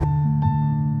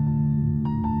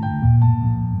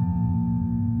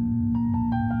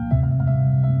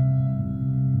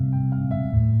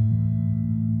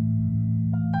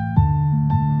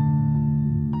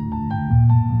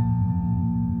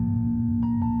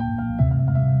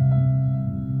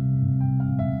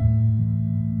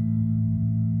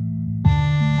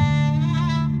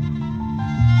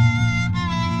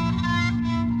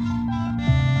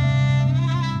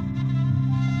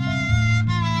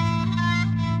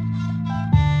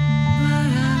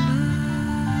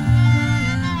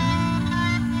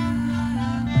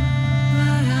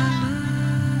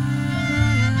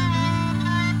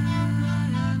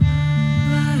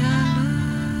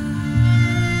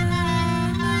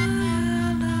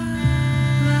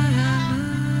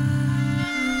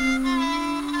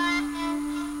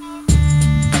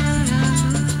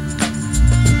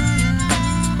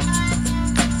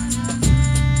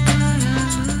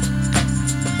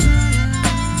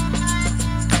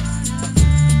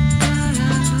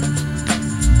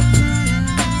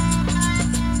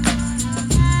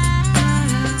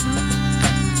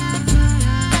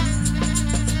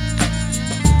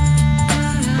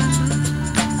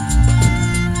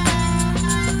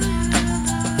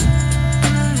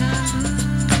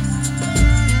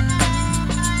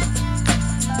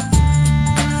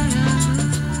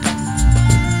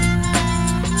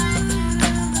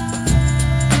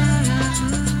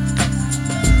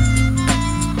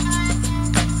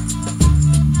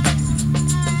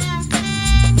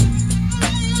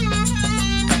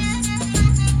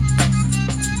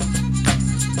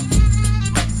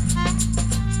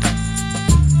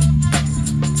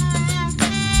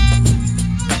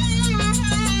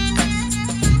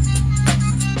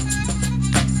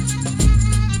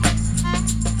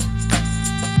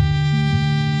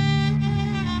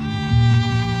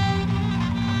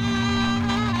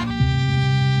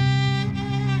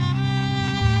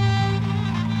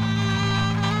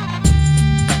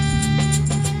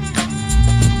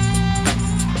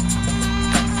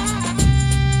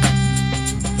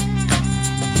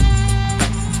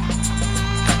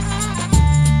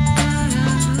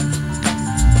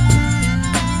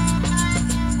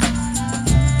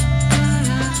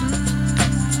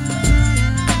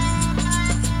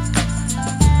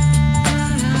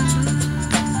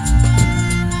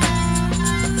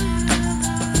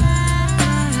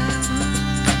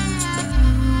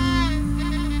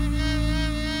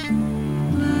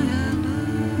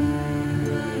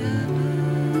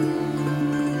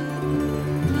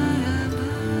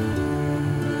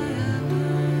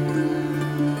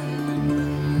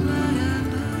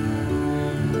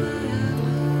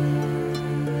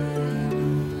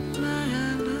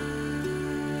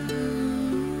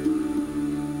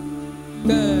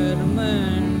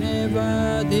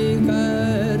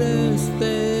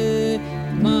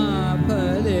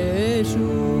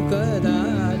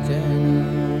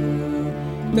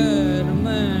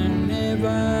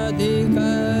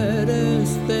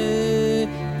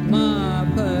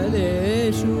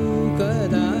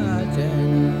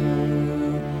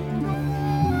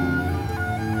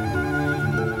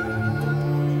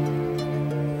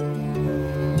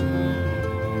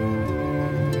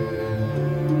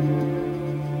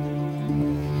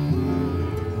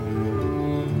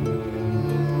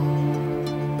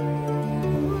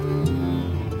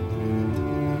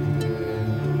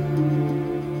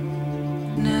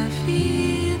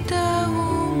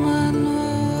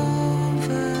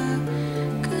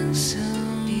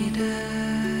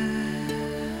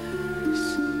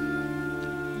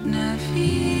Na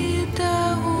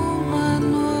vida uma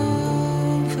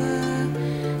nova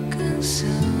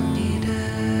canção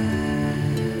irás,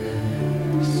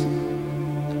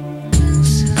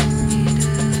 canção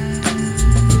irás,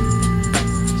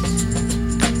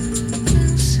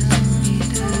 canção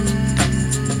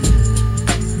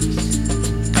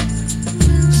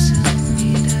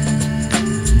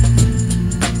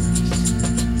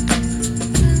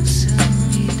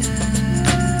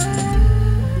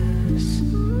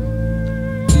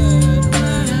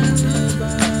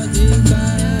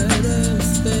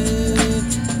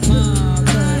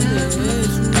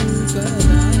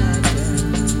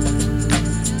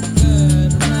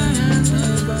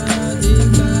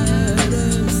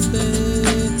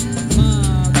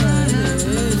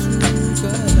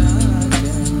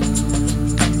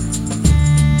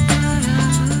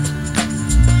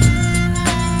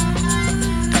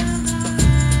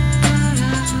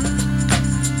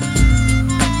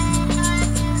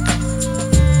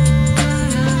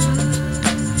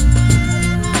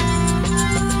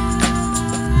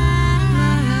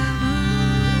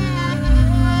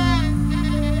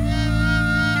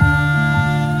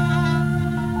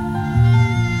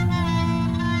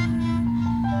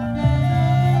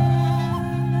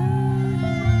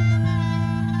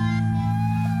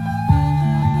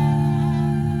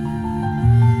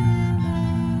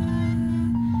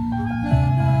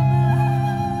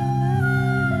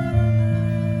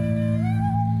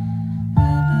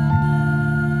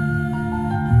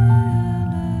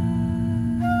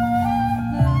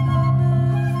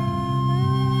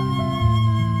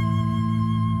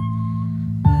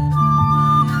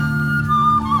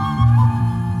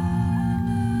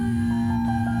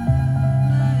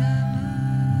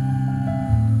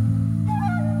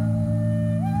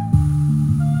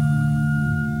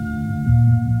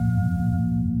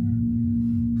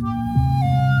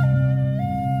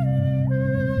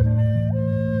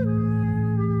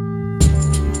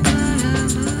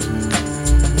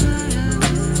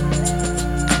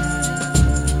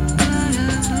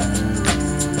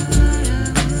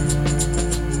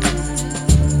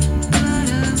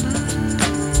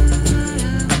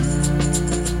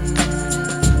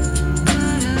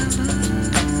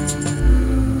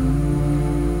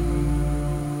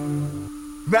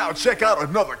Now check out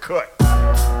another cut.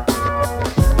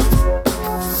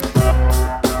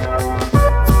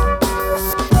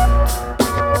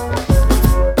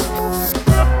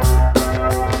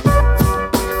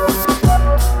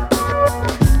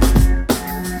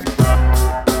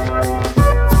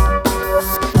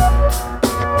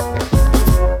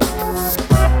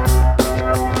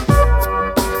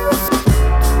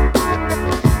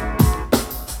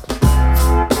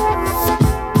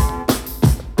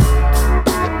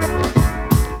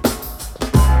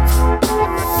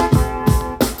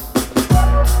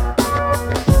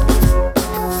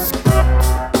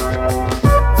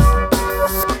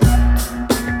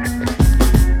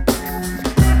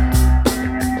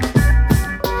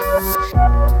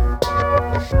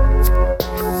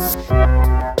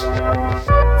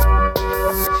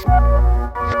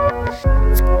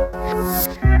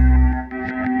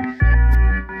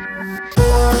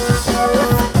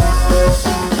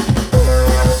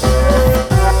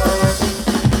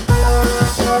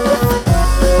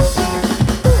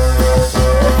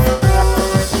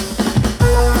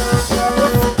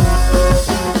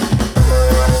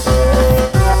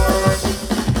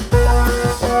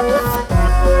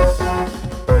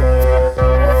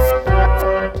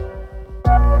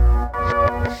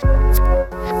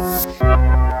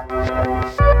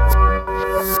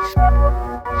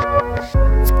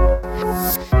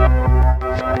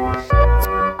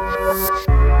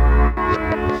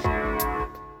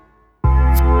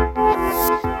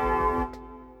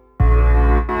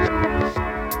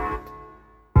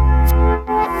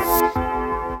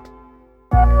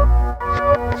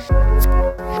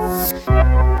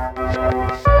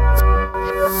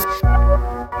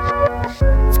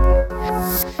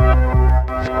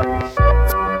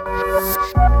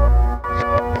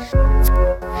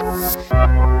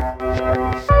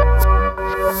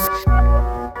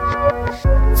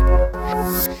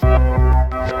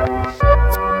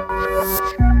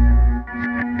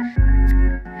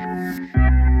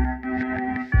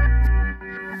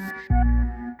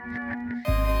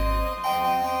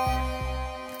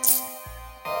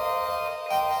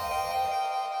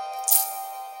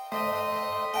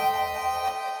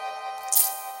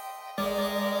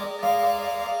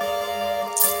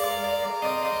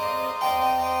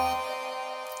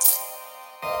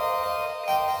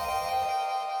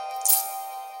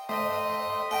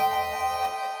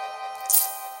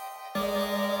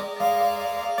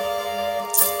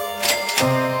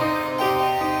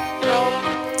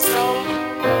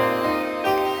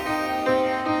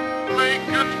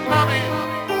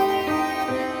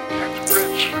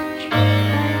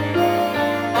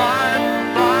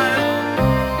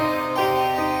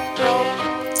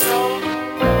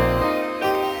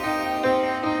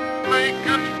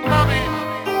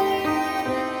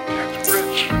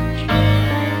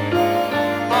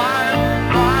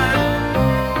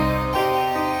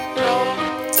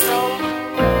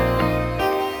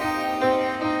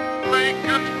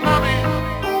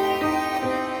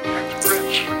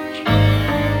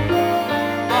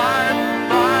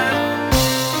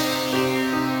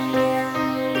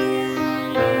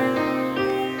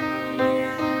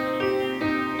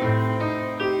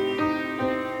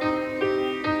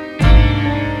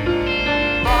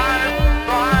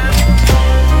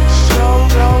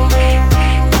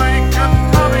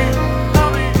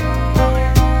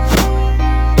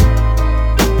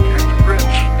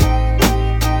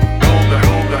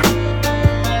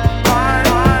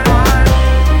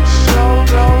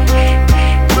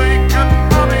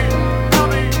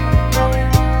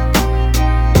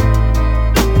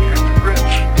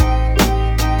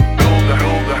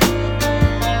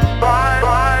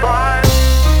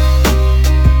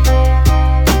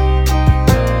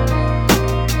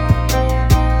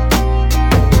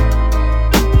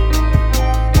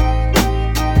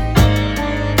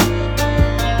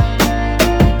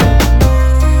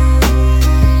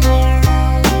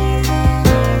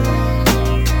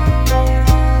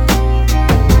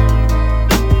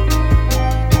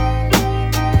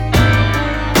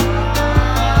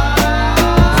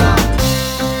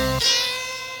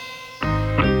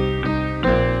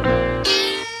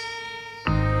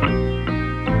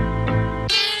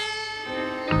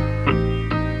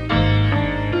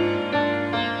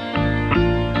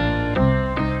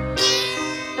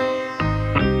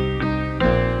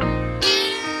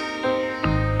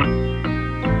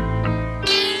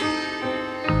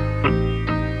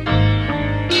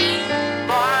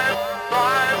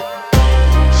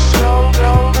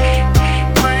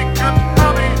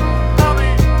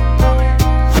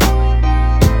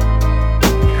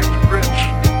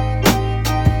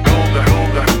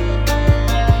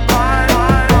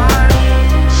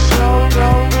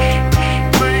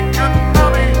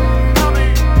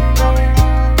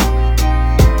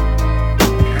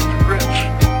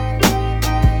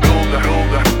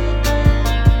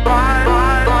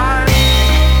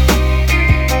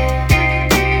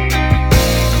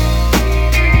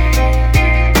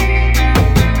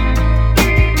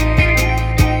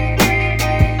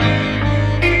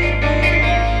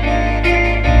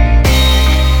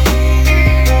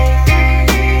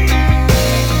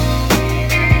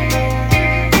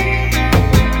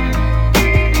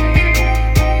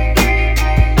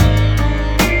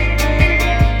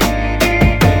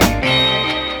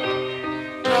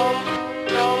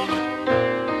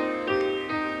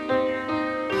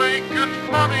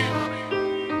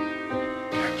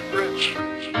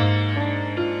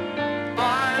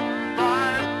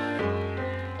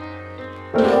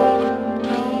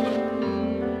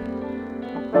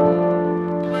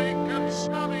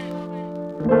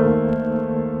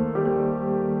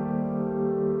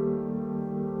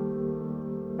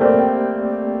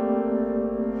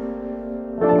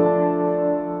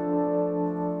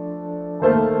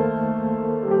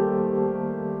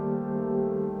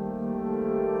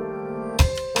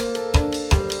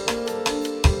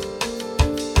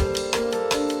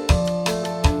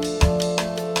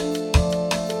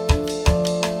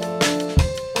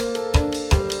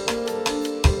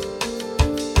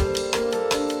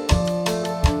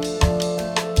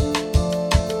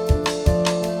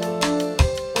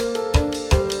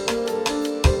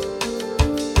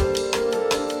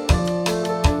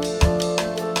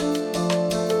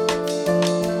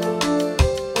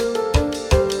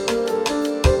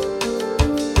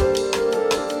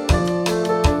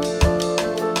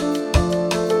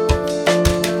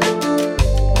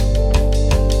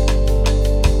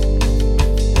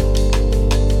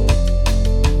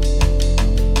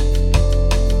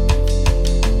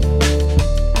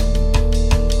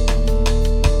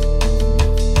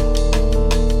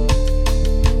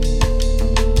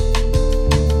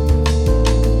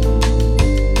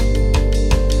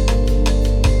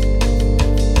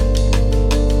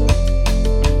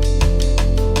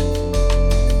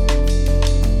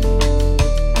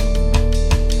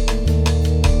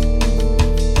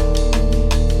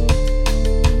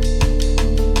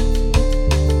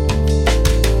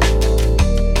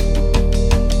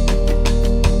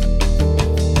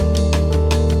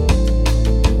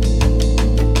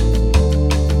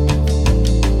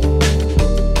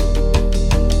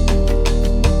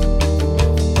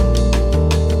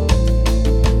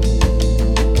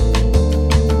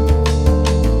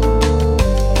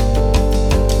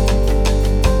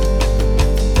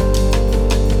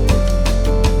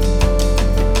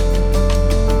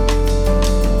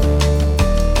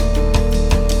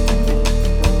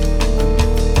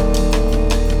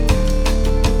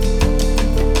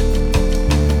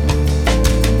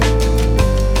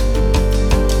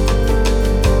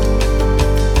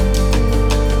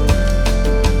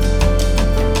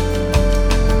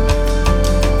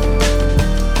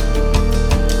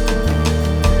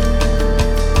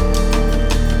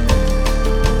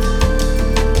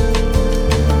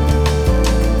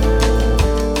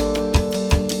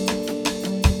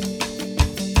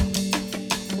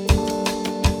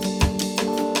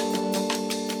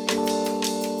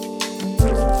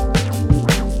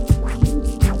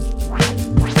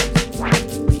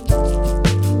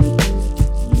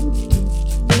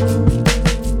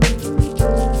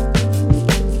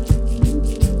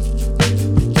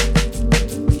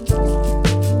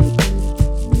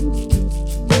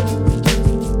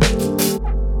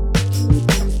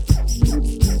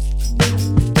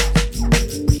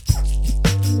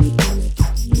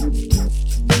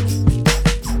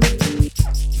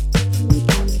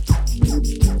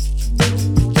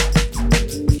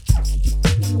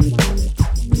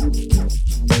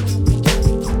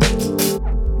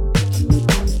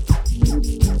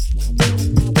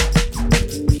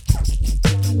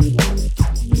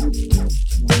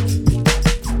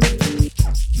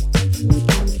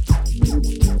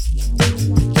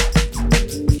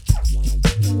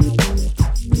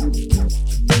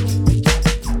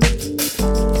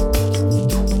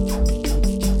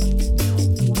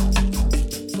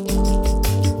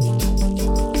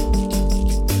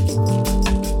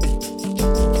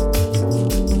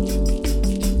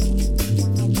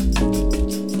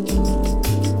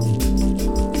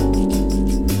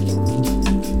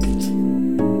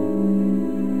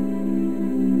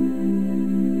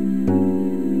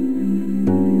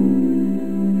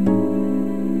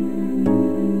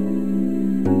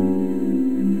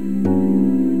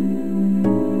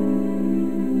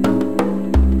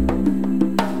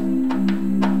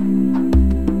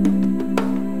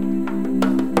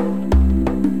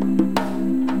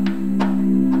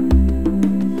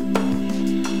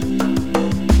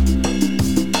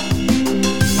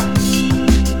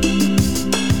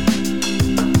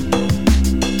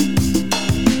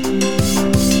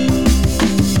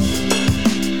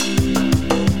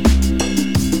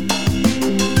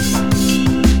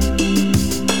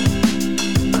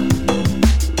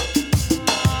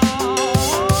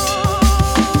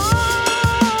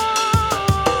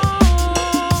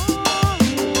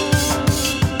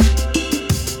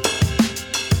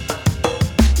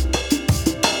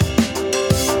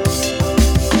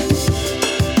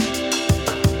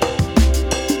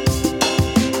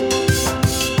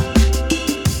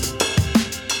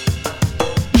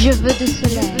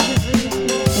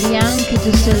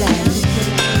 de soleil.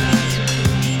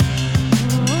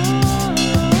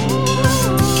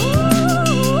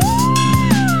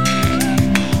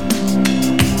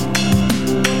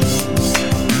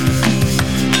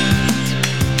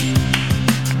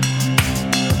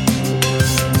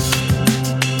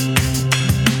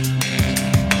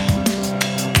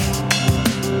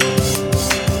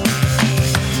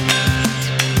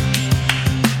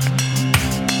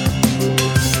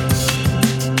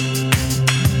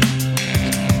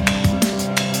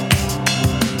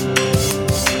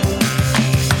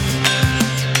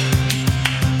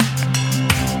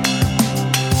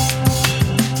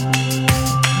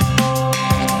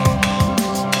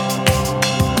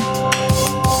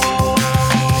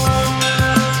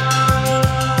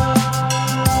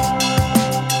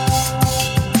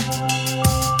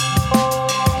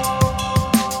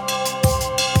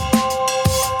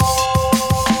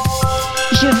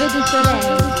 Je veux du soleil,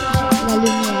 la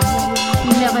lumière, il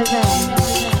me réveille.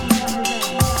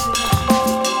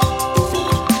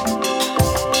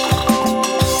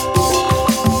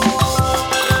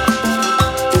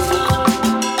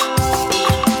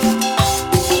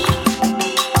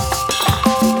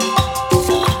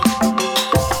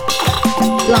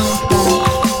 L'enfer,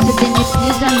 ce n'est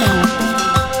plus amer.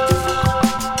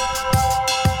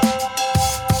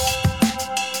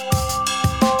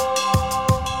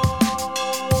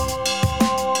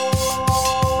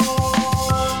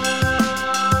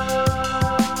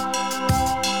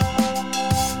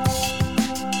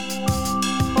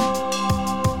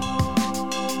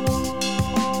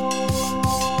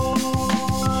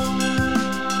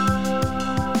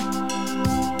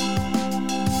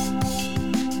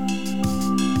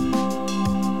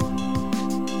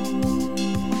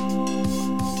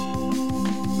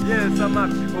 Yes, I'm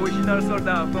original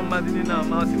soldat from Madinina,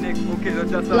 Martinique. Ok,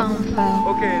 déjà ça.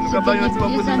 Ok, nous avons une petite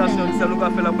présentation, ça nous va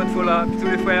faire la bonne fois là. Tous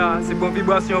les frères, c'est bonne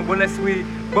vibration, bon esprit,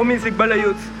 bonne musique, bonne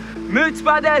youth. Youth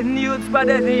pas dead, youth pas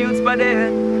dead, youth pas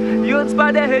dead. Youth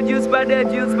pas dead, youth pas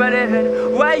dead, youth pas dead.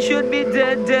 Why should be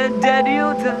dead, dead, dead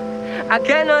youth? I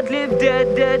cannot live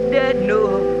dead, dead, dead,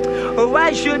 no. Oh,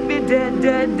 why should be dead,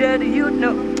 dead, dead youth?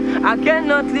 No, I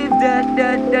cannot live dead,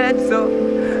 dead, dead. So,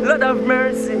 Lord of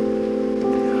mercy.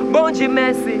 Bon Dieu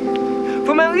merci,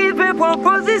 faut m'arriver pour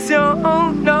position,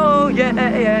 oh no,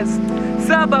 yes.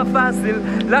 Ça pas facile,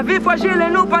 la vie fragile et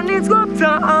nous pas ni trop de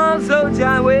temps, so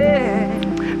tiens, ouais.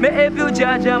 Mais et puis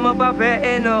Dja m'a pas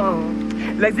fait, non.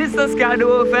 L'existence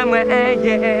cadeau fait moi,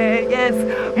 yes.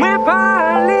 Moi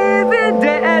pas living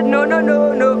dead, no, no,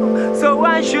 no, no. So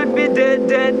I should be dead,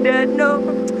 dead, dead, no.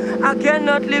 I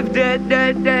cannot live dead,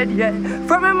 dead, dead, yeah.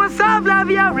 For me myself la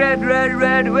vie a red, red,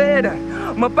 red, red.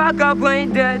 My back up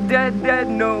ain't dead, dead, dead,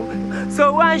 no.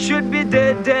 So I should be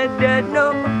dead, dead, dead,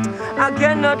 no. I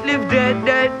cannot live dead,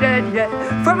 dead, dead, yeah.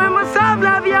 For me myself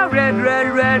la vie a red,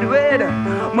 red, red, red.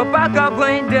 My back up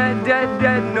ain't dead, dead,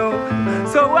 dead, no.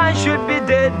 So I should be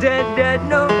dead, dead, dead,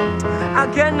 no. I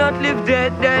cannot live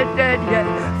dead, dead, dead, yeah.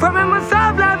 For me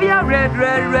myself la vie a red,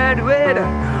 red, red, red.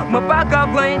 My back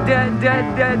up ain't dead, dead,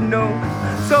 dead, no.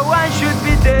 So I should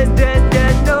be dead, dead,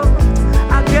 dead, no.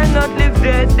 I cannot live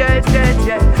dead, dead, dead,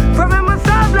 yeah. For me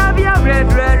myself la vie a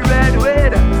red, red, red,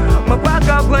 red. My back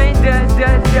up ain't dead,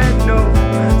 dead, dead, no.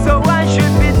 So I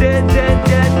should be dead, dead,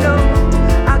 dead, no.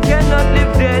 I cannot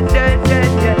live dead, dead,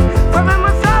 dead, yeah. For me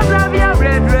myself la vie a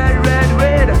red, red, red,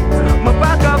 red. My back up ain't dead, dead, dead, no. So I should be dead, dead, dead, no. I cannot live dead, dead, dead, yeah. For me myself la vie a red, red, red, red. My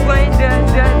back up ain't dead,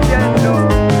 dead, dead, no.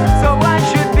 So I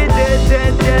should be dead,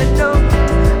 dead, dead, no.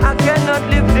 I cannot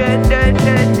live dead, dead,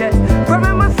 dead, yeah. For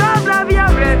me myself la vie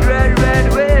a red, red,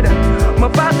 red, red. My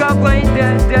back up ain't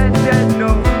dead, dead, dead,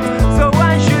 no. So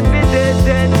I should be dead,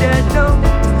 dead, dead, no.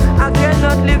 I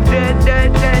cannot live dead,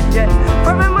 dead, dead, yeah.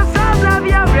 For me myself la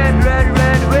vie a red, red,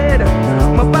 red, red.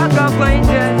 My back up ain't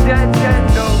dead, dead, dead,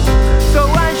 no. So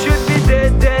I should be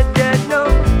dead, dead, dead, no.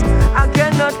 I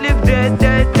cannot live dead,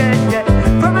 dead, dead, yeah.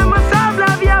 For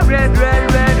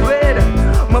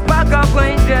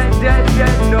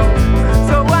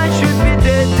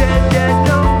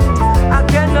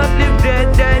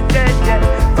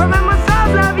me myself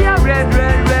la vie a red,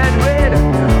 red, red, red.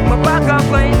 My back up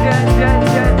ain't dead,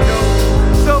 dead, dead, no.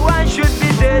 So I should be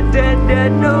dead, dead,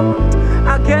 dead, no.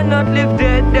 I cannot live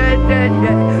dead, dead, dead,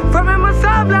 yeah. For me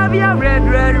myself la vie a red,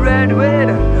 red, red, red.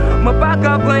 My back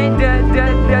up ain't dead,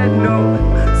 dead, dead, no.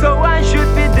 So I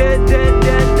should be dead, dead,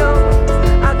 dead, no.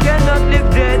 I cannot live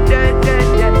dead, dead, dead,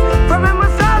 yeah. For me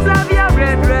myself la vie a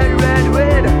red, red, red,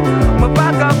 red. My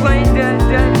back up ain't dead,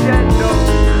 dead, dead, no.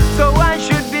 So I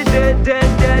should be dead, dead,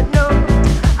 dead, no.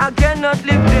 I cannot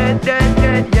live dead, dead,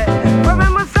 dead, yeah. For me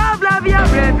myself la vie a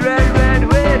red, red, red,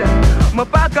 red. My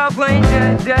back up ain't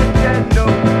dead, dead, dead, no.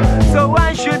 So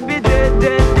I should be dead,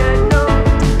 dead, dead, no.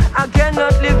 I cannot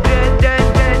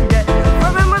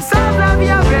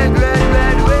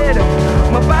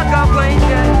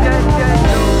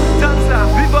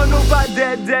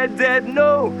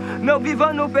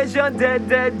vivons nos péchés dead.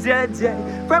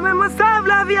 Frère, même savent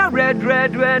la vie à red.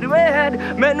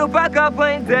 Mais nous pas qu'à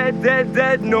point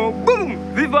dead, no. Boom!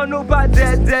 Vivons nous pas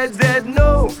dead,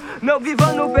 no. Nous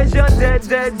vivons nos péchés dead.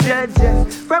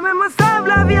 Frère, même savent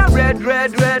la vie à red.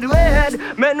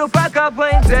 Mais nous pas qu'à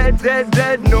point dead,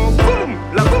 no. Boom!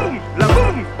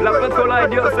 La prête sur la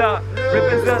idiot, ça.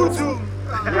 Represent.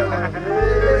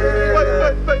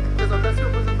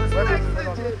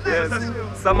 Yes.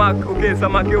 Samak est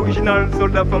original,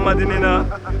 soldat from Madinina.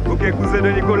 Ok, cousin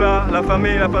de Nicolas, la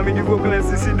famille du Vauclin,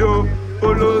 Sicido,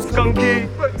 Polo, Skanky,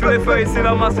 tous les frères ici,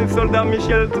 la massive soldat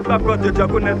Michel, toute la côte de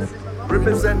Japonais.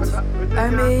 Represent. I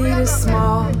made a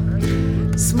small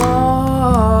song.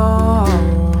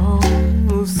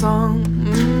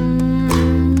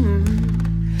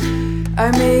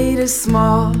 I made a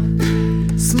small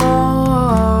song.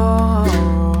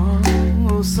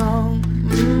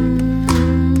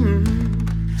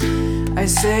 I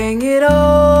sang it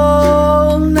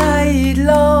all night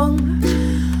long,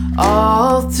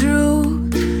 all through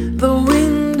the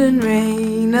wind and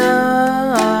rain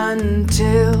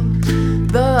until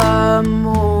the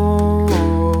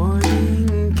morning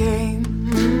came.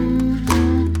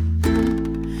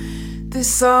 This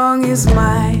song is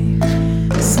my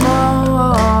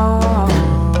small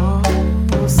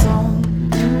song.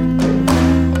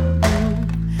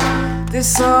 This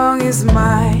song is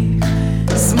my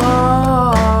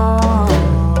small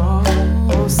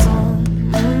song.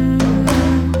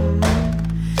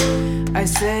 I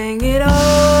sang it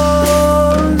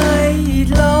all night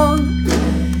long,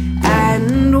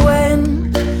 and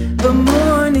when the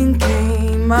morning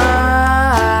came,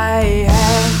 I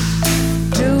had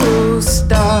to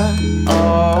start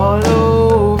all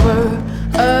over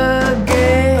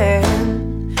again.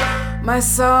 My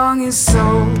song is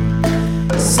so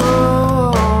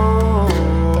small.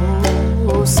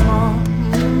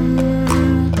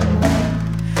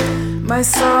 My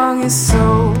song is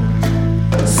so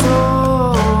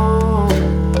small.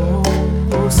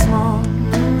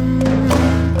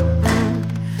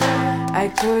 I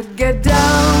could get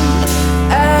down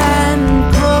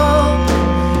and crawl,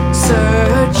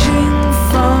 searching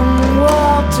from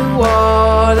wall to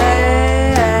wall,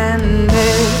 and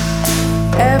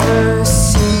ever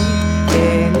see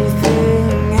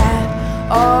anything at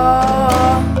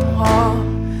all.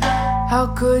 How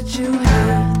could you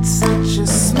hate such a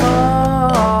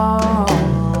small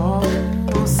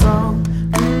song?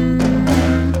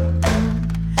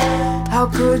 How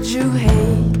could you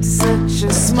hate such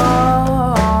a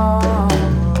small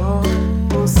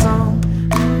song?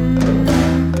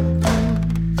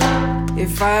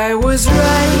 If I was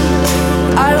right,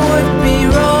 I would be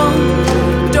wrong.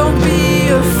 Don't be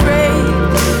afraid,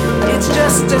 it's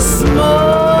just a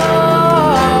small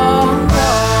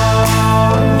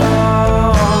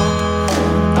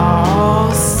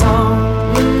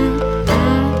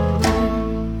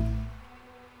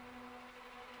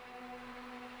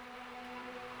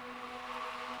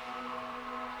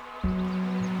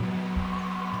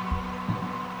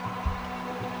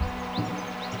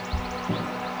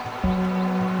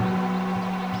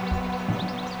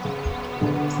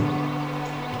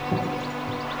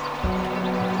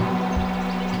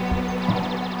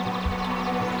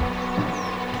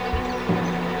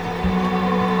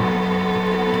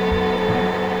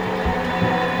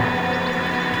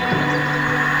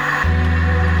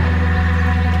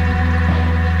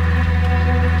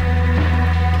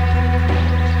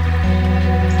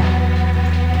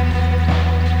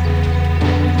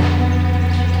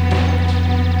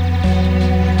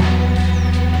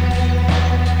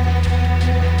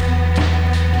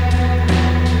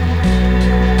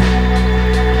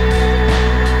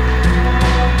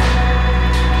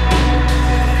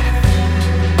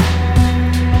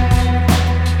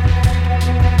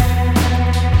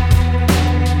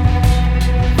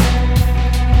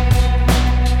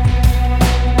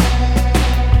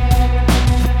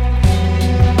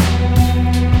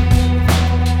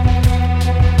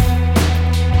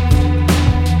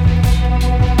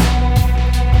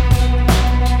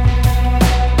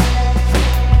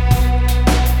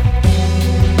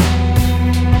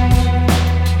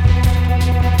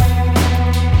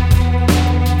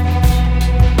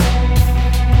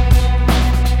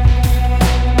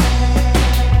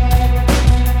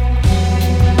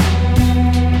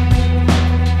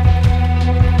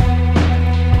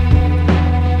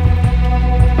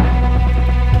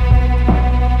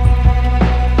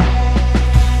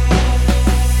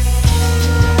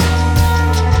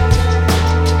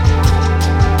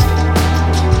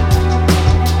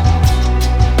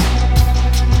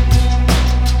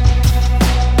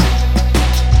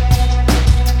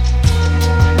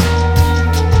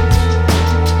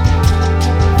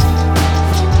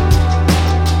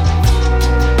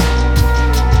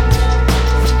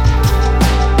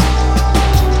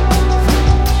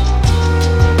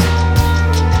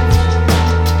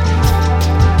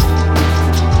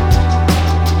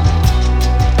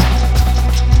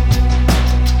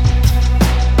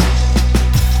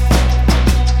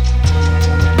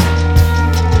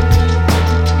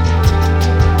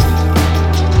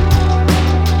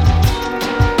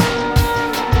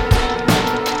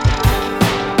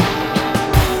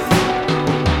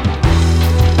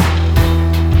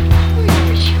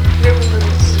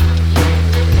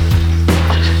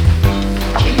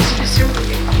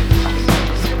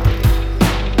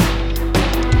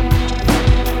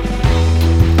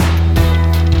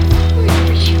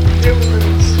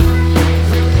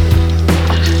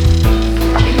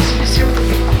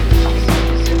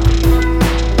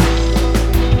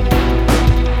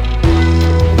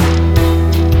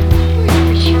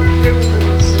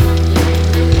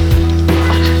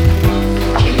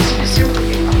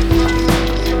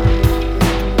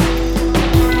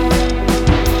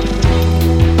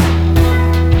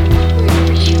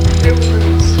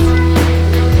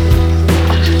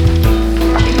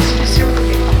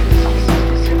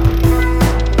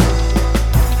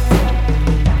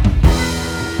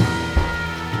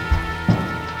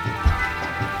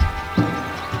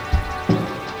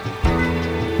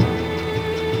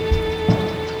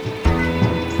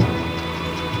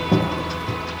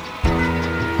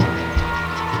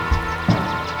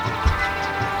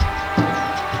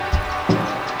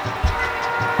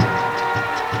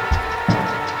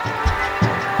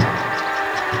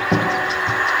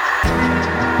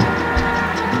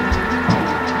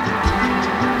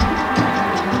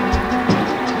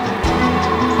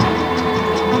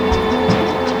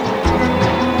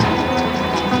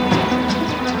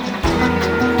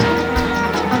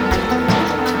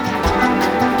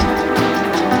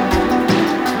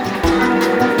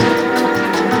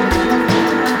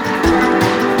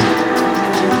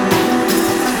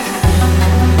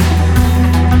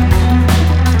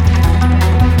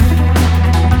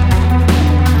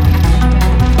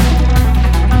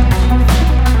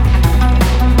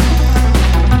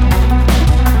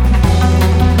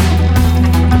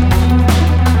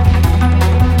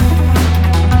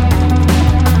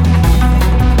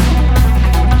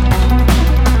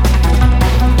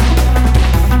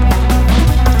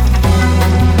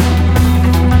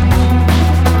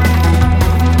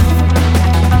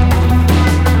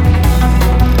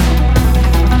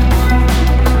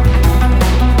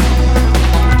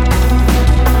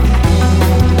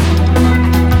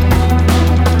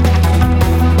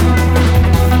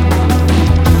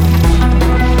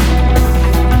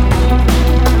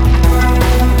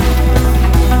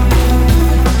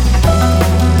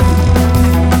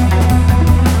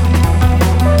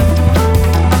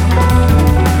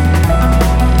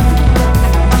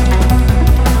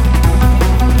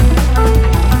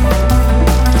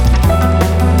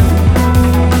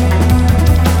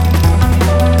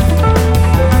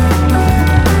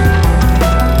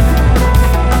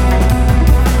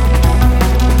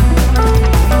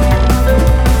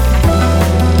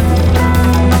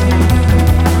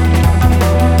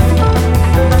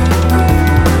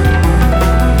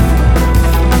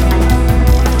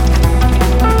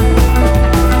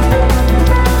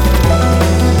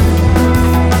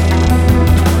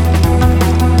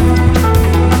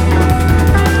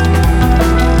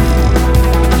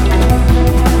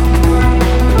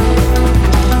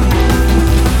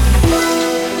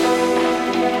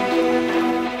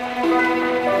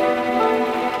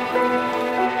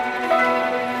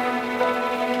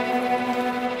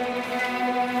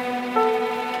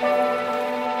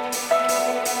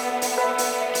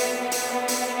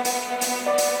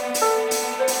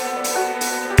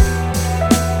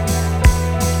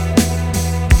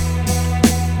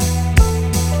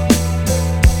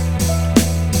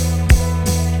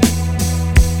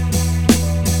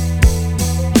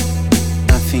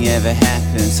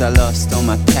I lost all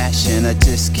my passion, I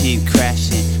just keep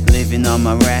crashing, living on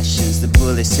my rations, the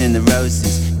bullets in the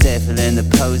roses, devil in the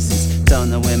poses. Don't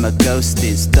know where my ghost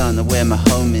is, don't know where my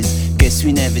home is. Guess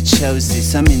we never chose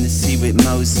this, I'm in the sea with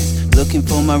Moses, looking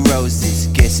for my roses.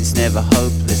 Guess it's never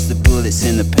hopeless, the bullets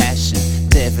in the passion,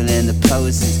 devil in the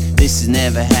poses. This has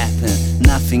never happened,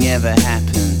 nothing ever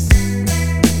happens,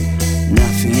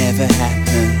 nothing ever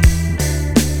happened.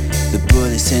 The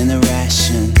bullets in the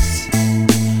rations,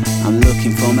 I'm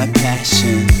looking for my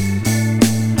passion,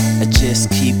 I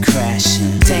just keep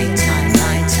crashing. Daytime,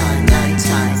 nighttime,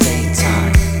 nighttime,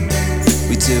 daytime.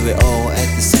 We do it all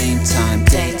at the same time.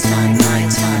 Daytime,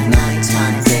 nighttime,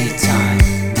 nighttime, daytime.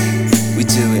 We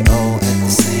do it all at the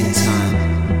same time.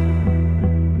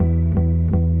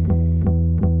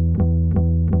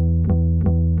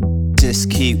 Just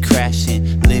keep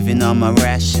crashing, living on my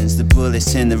rations, the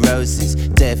bullets in the roses,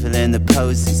 devil in the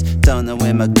poses. Don't know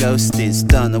where my ghost is,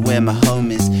 don't know where my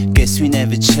home is. Guess we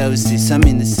never chose this, I'm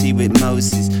in the sea with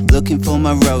Moses, looking for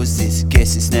my roses.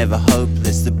 Guess it's never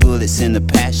hopeless, the bullets in the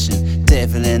passion,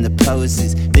 devil in the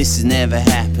poses. This has never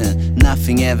happened,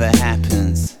 nothing ever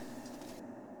happens,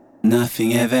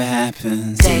 nothing ever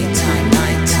happens. Daytime,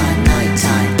 nighttime,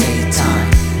 nighttime, daytime.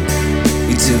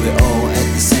 We do it all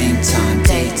at the same time.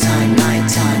 Daytime,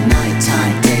 nighttime,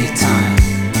 nighttime, daytime.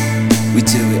 We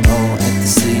do it all at the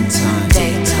same time.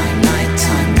 Daytime,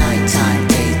 nighttime, nighttime,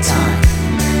 daytime.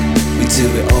 We do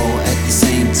it all at the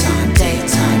same time.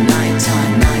 Daytime,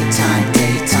 nighttime, nighttime,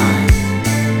 daytime.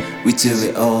 We do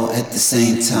it all at the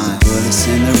same time. Bullets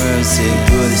in the roses,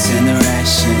 bullets in the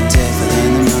ration, devil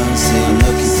in the mosey. I'm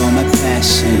looking for my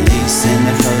passion, leaves in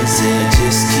the hose. I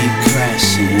just keep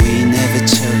crashing, we never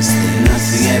chose this,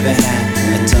 nothing ever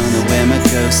happened. I don't know where my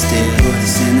ghost is,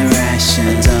 bullets in the ration.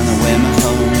 I don't know where my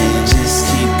home is, just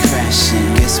keep crashing.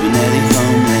 Guess we're nearly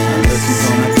homeland. I'm looking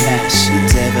for my passion,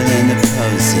 devil in the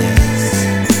poses.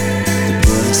 The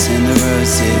bullets in the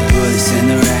roses, bullets in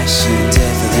the ration,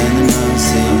 devil in the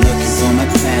mosey. I'm looking for my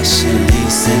passion,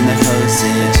 leaves in the hose.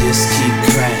 I just keep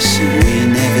crashing, we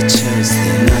never chose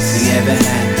this, nothing ever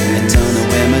happened. I don't know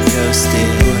where my ghost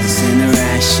is, bullets in the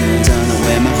ration. Don't know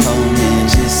where my home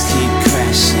is, just keep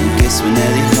crashing. Guess we're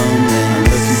nearly homeland. I'm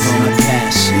looking for my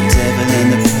passion, devil in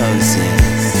the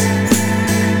poses.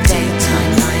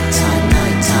 Daytime, nighttime,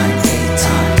 nighttime,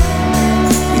 daytime.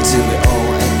 We do it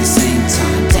all at the same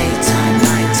time. Daytime,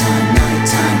 nighttime,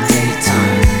 nighttime,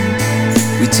 daytime.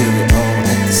 We do it all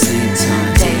at the same time.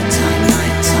 Daytime,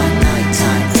 nighttime,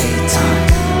 nighttime, daytime.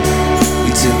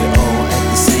 We do it all at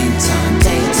the same time.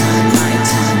 Daytime,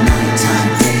 nighttime, nighttime,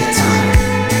 daytime.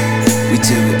 We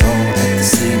do it all at the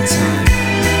same time.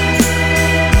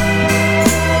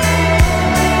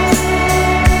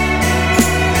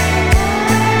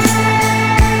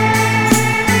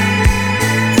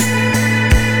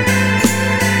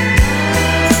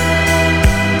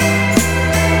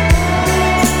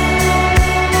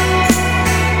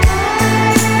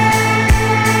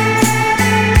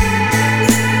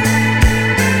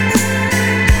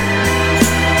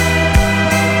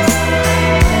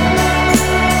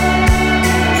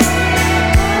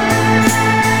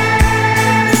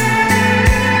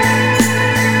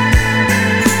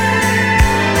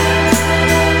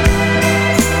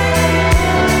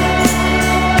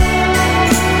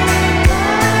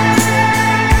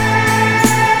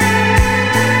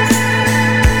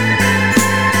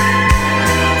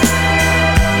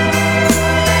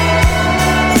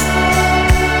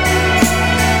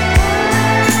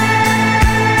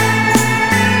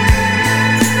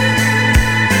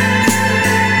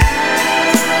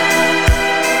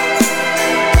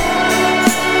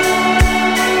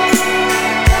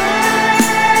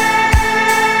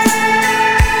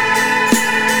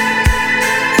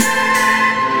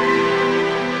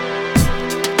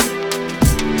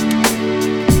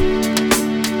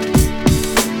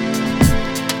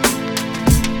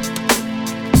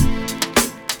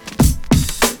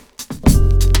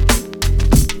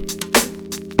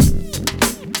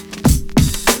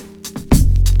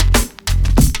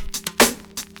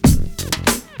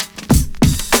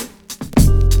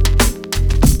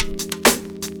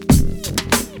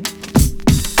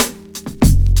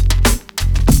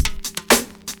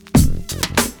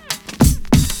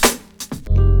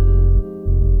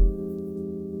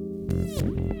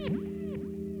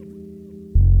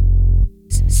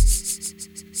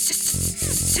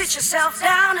 Sit yourself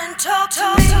down and talk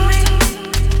to me.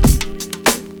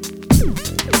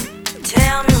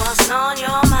 Tell me what's on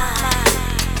your mind.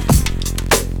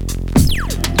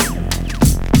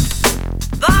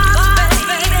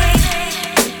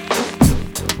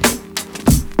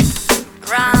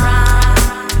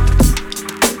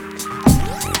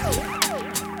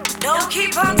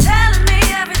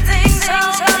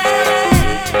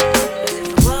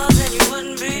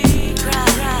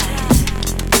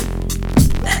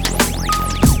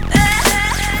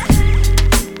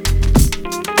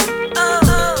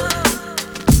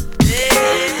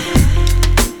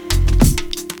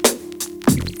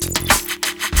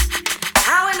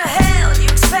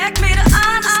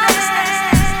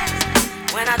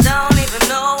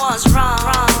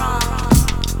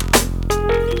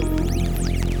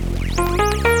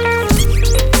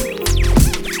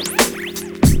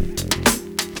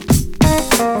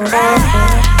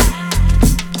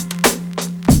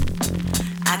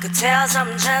 tell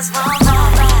something just won't go.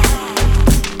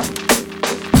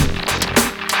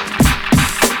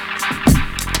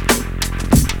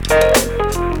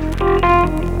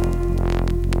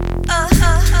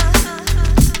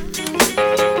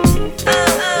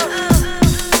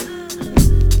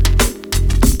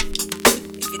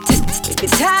 If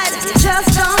you're tired, you just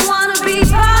don't wanna be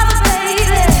bothered,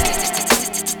 baby.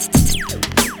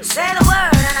 Say the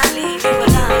word and I leave you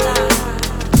alone.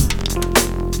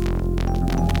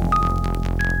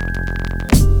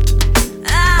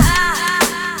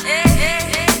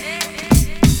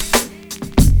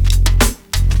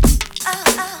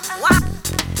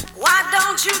 Why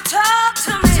don't you talk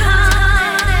to me,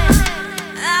 honey?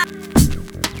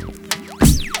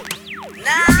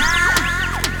 Nah.